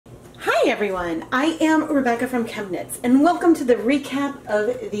Hi everyone, I am Rebecca from ChemKnits and welcome to the recap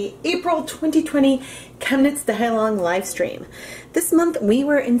of the April 2020 ChemKnits Dialong live stream. This month we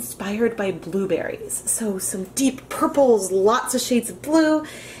were inspired by blueberries, so some deep purples, lots of shades of blue,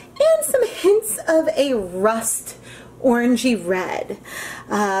 and some hints of a rust orangey red.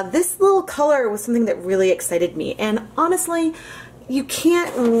 This little color was something that really excited me, and honestly you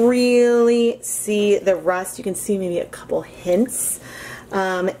can't really see the rust. You can see maybe a couple hints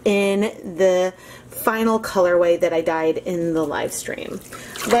in the final colorway that I dyed in the live stream.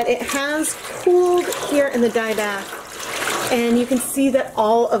 But it has cooled here in the dye bath, and you can see that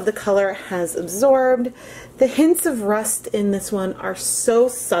all of the color has absorbed. The hints of rust in this one are so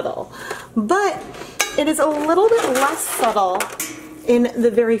subtle, but it is a little bit less subtle in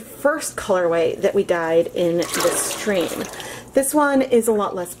the very first colorway that we dyed in the stream. This one is a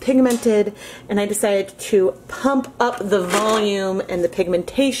lot less pigmented, and I decided to pump up the volume and the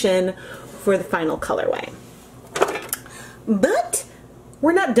pigmentation for the final colorway. But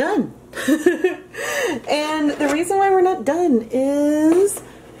we're not done. And the reason why we're not done is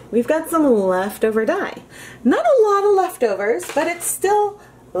we've got some leftover dye. Not a lot of leftovers, but it's still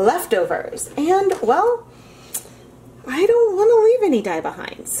leftovers. And, well, I don't want to leave any dye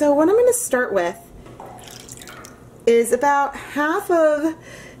behind. So what I'm going to start with is about half of,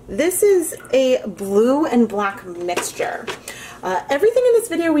 this is a blue and black mixture. Everything in this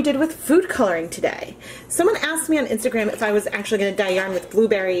video we did with food coloring today. Someone asked me on Instagram if I was actually going to dye yarn with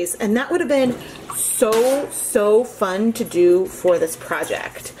blueberries, and that would have been so fun to do for this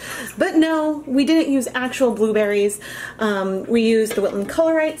project. But no, we didn't use actual blueberries. We used the Wilton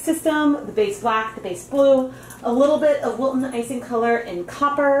Colorite system, the base black, the base blue, a little bit of Wilton icing color in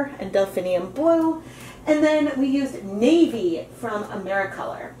copper and delphinium blue, and then we used navy from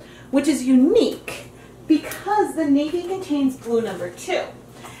AmeriColor, which is unique because the navy contains blue number 2.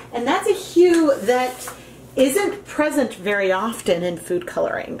 And that's a hue that isn't present very often in food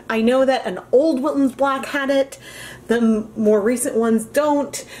coloring. I know that an old Wilton's black had it, the more recent ones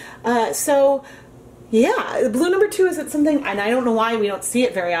don't. So yeah, blue number 2 isn't something, and I don't know why we don't see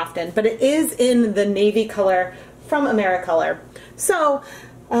it very often, but it is in the navy color from AmeriColor. So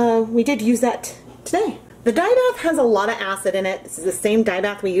we did use that today. The dye bath has a lot of acid in it. This is the same dye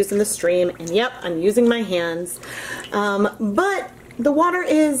bath we used in the stream, and yep, I'm using my hands. But the water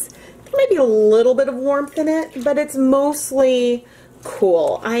is, there may be a little bit of warmth in it, but it's mostly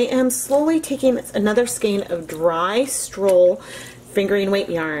cool. I am slowly taking another skein of dry Stroll fingering weight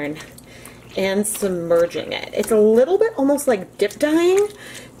yarn and submerging it. It's a little bit almost like dip dyeing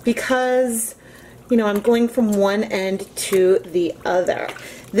because, you know, I'm going from one end to the other.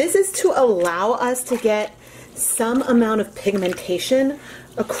 This is to allow us to get some amount of pigmentation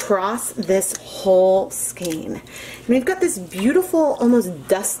across this whole skein. And we've got this beautiful, almost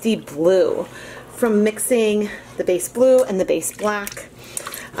dusty blue from mixing the base blue and the base black.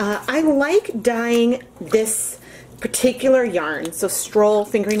 I like dyeing this particular yarn, so Stroll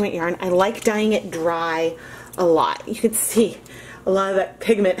fingering weight yarn. I like dyeing it dry a lot. You can see a lot of that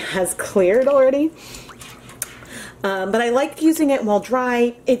pigment has cleared already. But I like using it while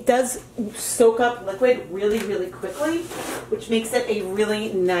dry. It does soak up liquid really quickly, which makes it a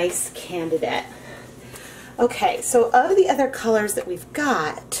really nice candidate. Okay, so of the other colors that we've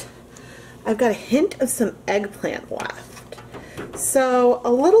got, I've got a hint of some eggplant left. So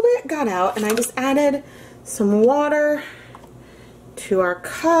a little bit got out, and I just added some water to our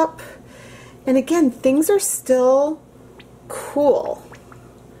cup. And again, things are still cool.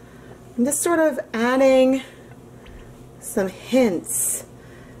 I'm just sort of adding some hints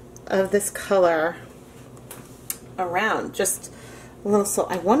of this color around, just a little. So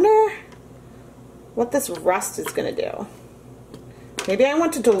I wonder what this rust is going to do. Maybe I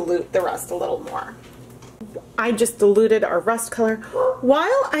want to dilute the rust a little more. I just diluted our rust color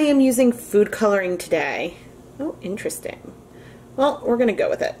while I am using food coloring today. Oh, interesting. Well, we're going to go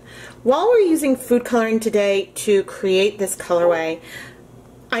with it. While we're using food coloring today to create this colorway,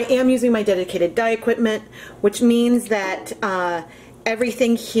 I am using my dedicated dye equipment, which means that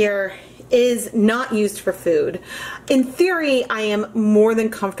everything here is not used for food. In theory, I am more than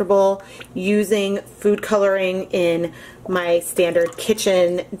comfortable using food coloring in my standard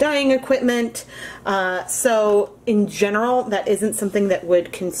kitchen dyeing equipment. So in general, that isn't something that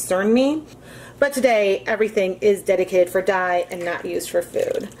would concern me. But today, everything is dedicated for dye and not used for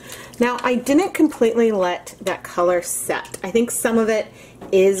food. Now, I didn't completely let that color set. I think some of it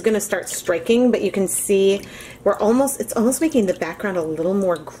is going to start striking, but you can see it's almost making the background a little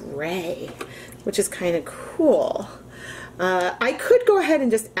more gray, which is kind of cool. I could go ahead and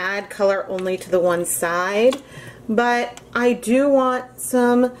just add color only to the one side, but I do want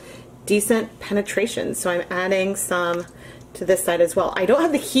some decent penetration. So I'm adding some to this side as well. I don't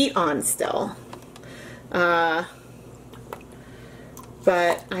have the heat on still, but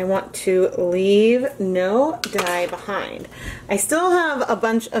I want to leave no dye behind. I still have a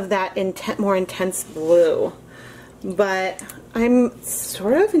bunch of that more intense blue, but I'm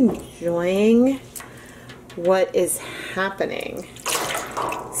sort of enjoying what is happening.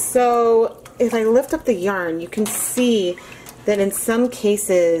 So if I lift up the yarn, you can see that in some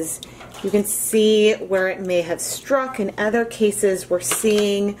cases you can see where it may have struck. In other cases we're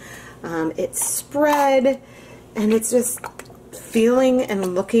seeing it spread, and it's just feeling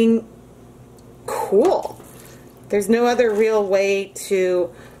and looking cool. There's no other real way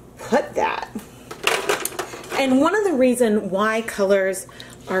to put that. And one of the reasons why colors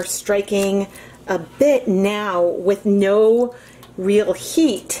are striking a bit now with no real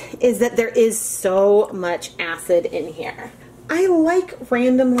heat is that there is so much acid in here. I like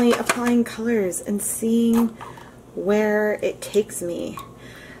randomly applying colors and seeing where it takes me.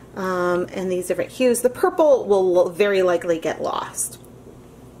 And these different hues. The purple will very likely get lost.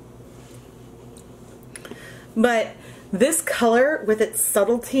 But this color with its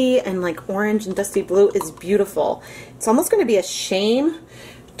subtlety and like orange and dusty blue is beautiful. It's almost going to be a shame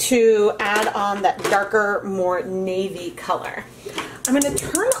to add on that darker, more navy color. I'm going to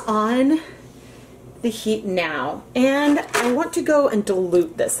turn on the heat now, and I want to go and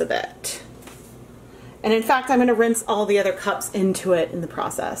dilute this a bit. And in fact, I'm going to rinse all the other cups into it in the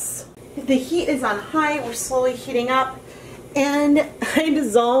process. The heat is on high, we're slowly heating up, and I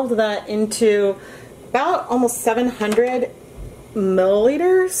dissolved that into about almost 700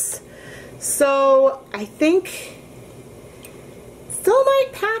 milliliters. So I think still might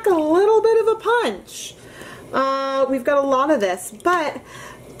pack a little bit of a punch. We've got a lot of this, but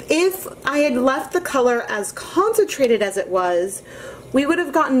if I had left the color as concentrated as it was, we would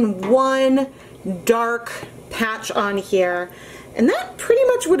have gotten one dark patch on here, and that pretty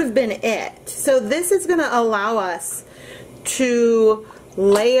much would have been it. So this is going to allow us to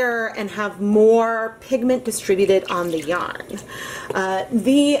layer and have more pigment distributed on the yarn.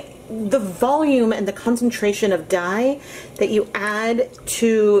 The volume and the concentration of dye that you add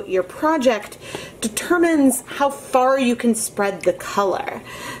to your project determines how far you can spread the color,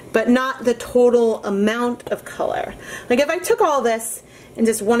 but not the total amount of color. Like if I took all this and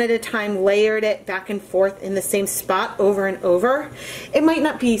just one at a time layered it back and forth in the same spot over and over, it might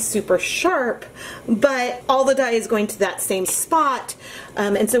not be super sharp, but all the dye is going to that same spot,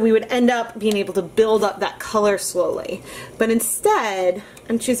 and so we would end up being able to build up that color slowly. But instead,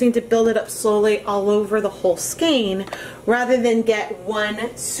 I'm choosing to build it up slowly all over the whole skein rather than get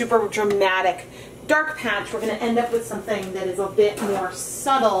one super dramatic dark patch. We're going to end up with something that is a bit more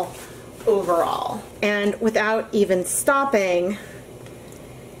subtle overall. And without even stopping,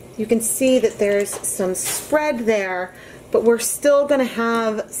 you can see that there's some spread there, but we're still going to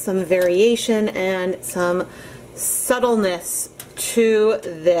have some variation and some subtleness to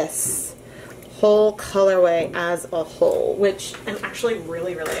this whole colorway as a whole, which I'm actually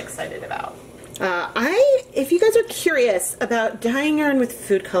really, really excited about. If you guys are curious about dyeing yarn with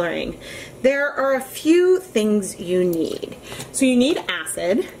food coloring, there are a few things you need. So you need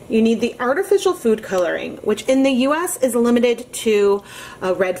acid, you need the artificial food coloring, which in the US is limited to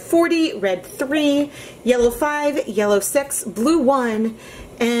red 40, red 3, yellow 5, yellow 6, blue 1,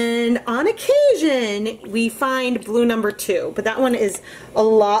 and on occasion we find blue number 2, but that one is a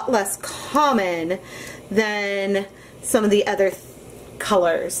lot less common than some of the other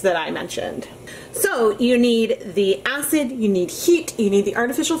colors that I mentioned. So you need the acid, you need heat, you need the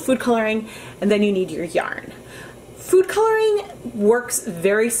artificial food coloring, and then you need your yarn. Food coloring works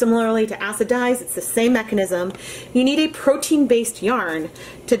very similarly to acid dyes. It's the same mechanism. You need a protein-based yarn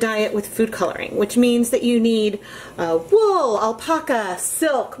to dye it with food coloring, which means that you need wool, alpaca,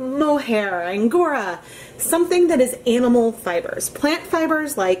 silk, mohair, angora, something that is animal fibers. Plant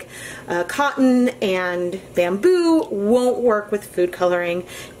fibers like cotton and bamboo won't work with food coloring.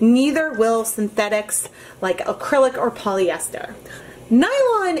 Neither will synthetics like acrylic or polyester.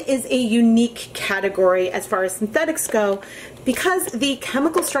 Nylon is a unique category as far as synthetics go because the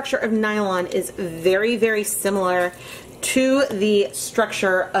chemical structure of nylon is very, very similar to the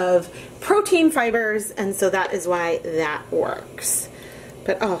structure of protein fibers, and so that is why that works.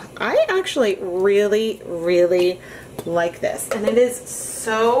 But oh, I actually really, really like this, and it is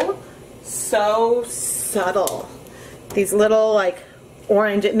so subtle. These little like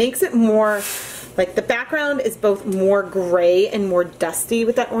orange, it makes it more like the background is both more gray and more dusty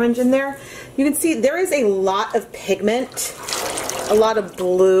with that orange in there. You can see there is a lot of pigment, a lot of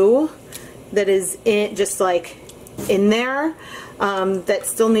blue that is in just like in there that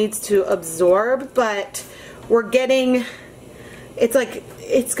still needs to absorb, but we're getting, it's like,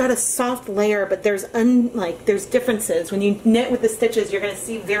 it's got a soft layer, but there's there's differences. When you knit with the stitches, you're going to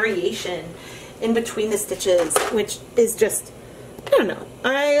see variation in between the stitches, which is just, I don't know,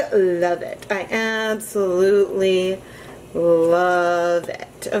 I love it. I absolutely love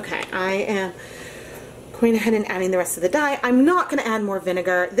it. Okay, I am going ahead and adding the rest of the dye. I'm not going to add more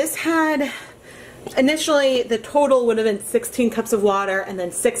vinegar. This had, initially the total would have been 16 cups of water and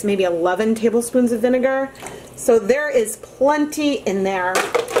then 6, maybe 11 tablespoons of vinegar. So there is plenty in there,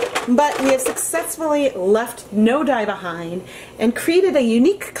 but we have successfully left no dye behind and created a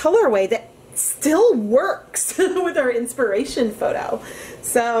unique colorway that still works with our inspiration photo.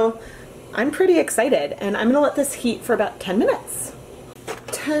 So I'm pretty excited, and I'm gonna let this heat for about 10 minutes.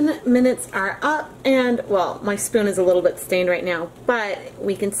 10 minutes are up, and well, my spoon is a little bit stained right now, but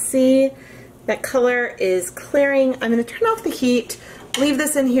we can see that color is clearing. I'm gonna turn off the heat, leave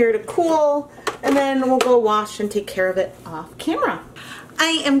this in here to cool, and then we'll go wash and take care of it off camera.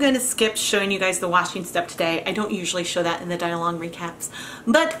 I am going to skip showing you guys the washing step today. I don't usually show that in the dye-along recaps,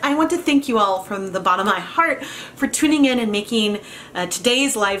 but I want to thank you all from the bottom of my heart for tuning in and making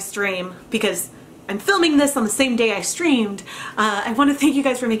today's live stream, because I'm filming this on the same day I streamed. I want to thank you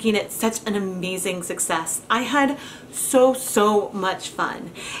guys for making it such an amazing success. I had so much fun.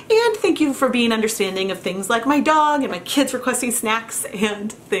 And thank you for being understanding of things like my dog and my kids requesting snacks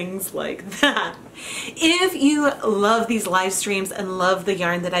and things like that. If you love these live streams and love the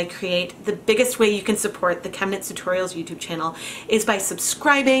yarn that I create, the biggest way you can support the ChemKnits Tutorials YouTube channel is by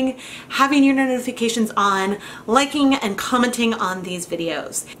subscribing, having your notifications on, liking and commenting on these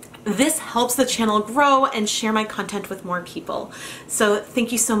videos. This helps the channel grow and share my content with more people. So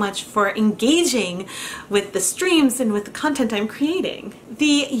thank you so much for engaging with the streams and with the content I'm creating.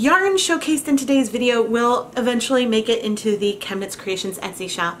 The yarn showcased in today's video will eventually make it into the ChemKnits Creations Etsy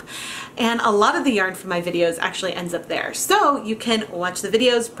shop, and a lot of the yarn from my videos actually ends up there. So you can watch the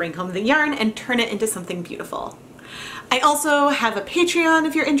videos, bring home the yarn, and turn it into something beautiful. I also have a Patreon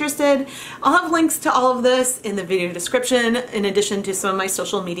if you're interested. I'll have links to all of this in the video description, in addition to some of my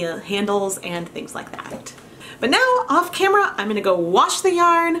social media handles and things like that. But now, off camera, I'm gonna go wash the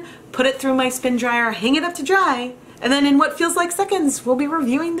yarn, put it through my spin dryer, hang it up to dry, and then in what feels like seconds, we'll be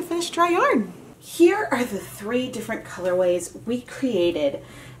reviewing the finished dry yarn. Here are the 3 different colorways we created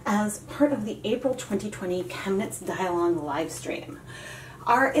as part of the April 2020 ChemKnits Dye-Along live stream.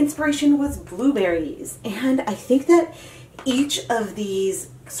 Our inspiration was blueberries, and I think that each of these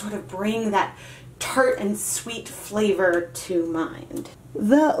sort of bring that tart and sweet flavor to mind.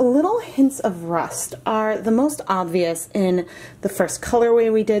 The little hints of rust are the most obvious in the first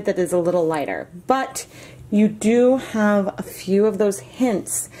colorway we did that is a little lighter, but you do have a few of those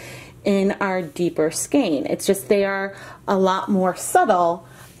hints in our deeper skein. It's just they are a lot more subtle,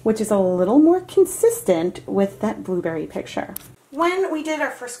 which is a little more consistent with that blueberry picture. When we did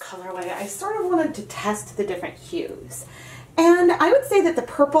our first colorway, I sort of wanted to test the different hues. And I would say that the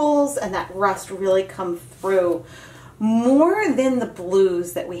purples and that rust really come through more than the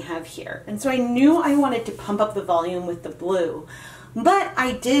blues that we have here. And so I knew I wanted to pump up the volume with the blue. But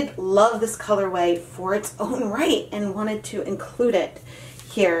I did love this colorway for its own right and wanted to include it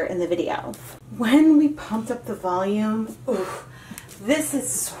here in the video. When we pumped up the volume, oof, this is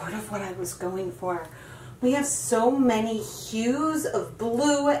sort of what I was going for. We have so many hues of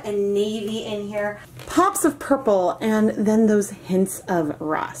blue and navy in here, pops of purple, and then those hints of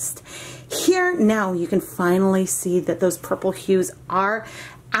rust. Here now you can finally see that those purple hues are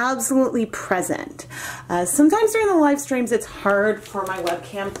absolutely present. Sometimes during the live streams it's hard for my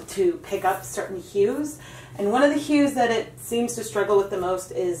webcam to pick up certain hues, and one of the hues that it seems to struggle with the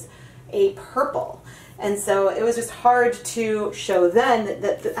most is a purple. And so it was just hard to show then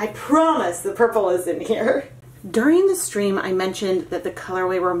that I promise the purple is in here. During the stream, I mentioned that the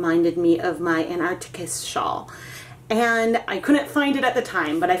colorway reminded me of my Antarcticus shawl. And I couldn't find it at the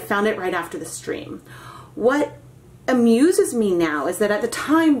time, but I found it right after the stream. What amuses me now is that at the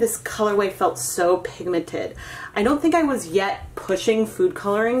time this colorway felt so pigmented. I don't think I was yet pushing food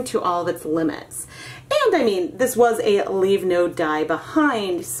coloring to all of its limits. And I mean, this was a leave no dye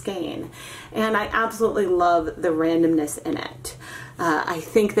behind skein, and I absolutely love the randomness in it. I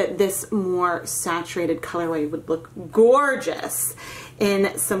think that this more saturated colorway would look gorgeous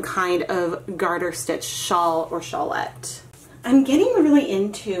in some kind of garter stitch shawl or shawlette. I'm getting really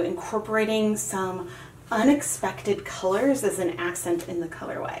into incorporating some unexpected colors as an accent in the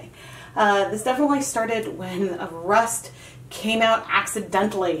colorway. This definitely started when a rust came out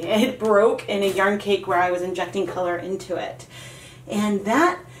accidentally. It broke in a yarn cake where I was injecting color into it. And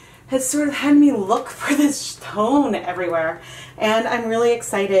that has sort of had me look for this tone everywhere. And I'm really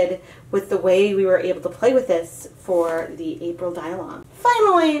excited with the way we were able to play with this for the April dye-along.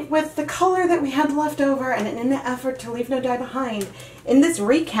 Finally, with the color that we had left over and in an effort to leave no dye behind, in this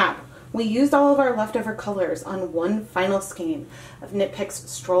recap, we used all of our leftover colors on one final skein of Knit Picks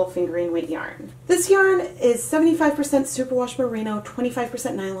Stroll Fingering Weight yarn. This yarn is 75% superwash merino,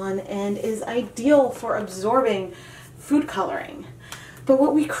 25% nylon, and is ideal for absorbing food coloring. But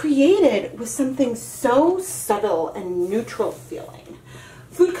what we created was something so subtle and neutral feeling.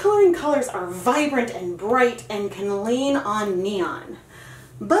 Food coloring colors are vibrant and bright and can lean on neon.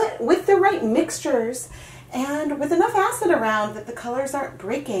 But with the right mixtures and with enough acid around that the colors aren't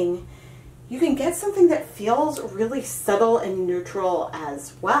breaking, you can get something that feels really subtle and neutral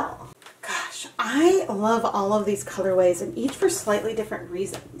as well. Gosh, I love all of these colorways, and each for slightly different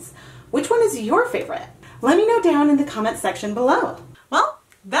reasons. Which one is your favorite? Let me know down in the comment section below. Well,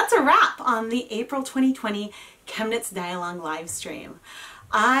 that's a wrap on the April 2020 ChemKnits Dye-Along live stream.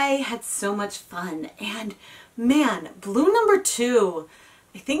 I had so much fun, and man, blue number 2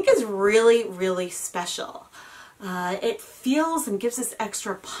 I think is really, really special. It feels and gives this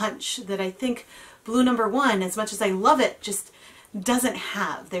extra punch that I think blue number 1, as much as I love it, just doesn't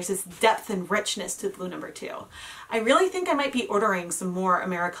have. There's this depth and richness to blue number 2. I really think I might be ordering some more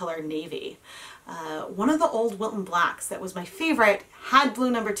AmeriColor Navy. One of the old Wilton Blacks that was my favorite had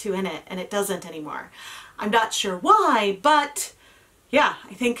blue number 2 in it, and it doesn't anymore. I'm not sure why, but yeah,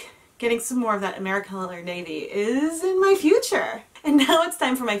 I think getting some more of that AmeriColor Navy is in my future. And now it's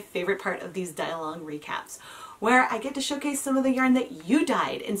time for my favorite part of these dye-along recaps, where I get to showcase some of the yarn that you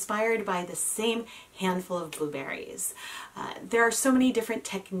dyed, inspired by the same handful of blueberries. There are so many different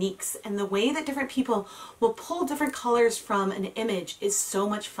techniques, and the way that different people will pull different colors from an image is so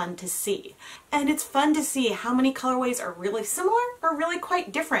much fun to see. And it's fun to see how many colorways are really similar or really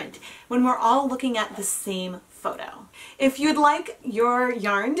quite different when we're all looking at the same photo. If you'd like your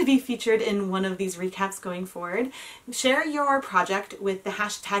yarn to be featured in one of these recaps going forward, share your project with the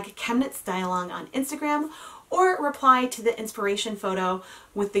hashtag ChemKnitsDyeAlong on Instagram, or reply to the inspiration photo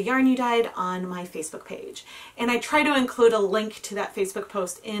with the yarn you dyed on my Facebook page. And I try to include a link to that Facebook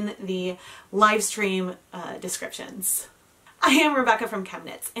post in the live stream descriptions. I am Rebecca from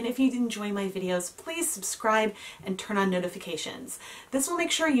ChemKnits, and if you enjoy my videos, please subscribe and turn on notifications. This will make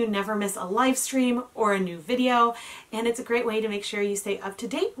sure you never miss a live stream or a new video, and it's a great way to make sure you stay up to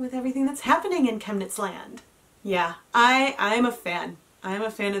date with everything that's happening in ChemKnits land. Yeah, I'm a fan. I am a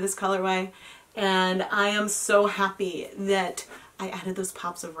fan of this colorway, and I am so happy that I added those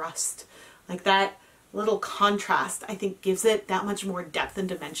pops of rust. Like, that little contrast, I think, gives it that much more depth and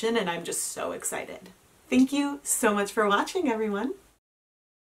dimension, and I'm just so excited. Thank you so much for watching, everyone.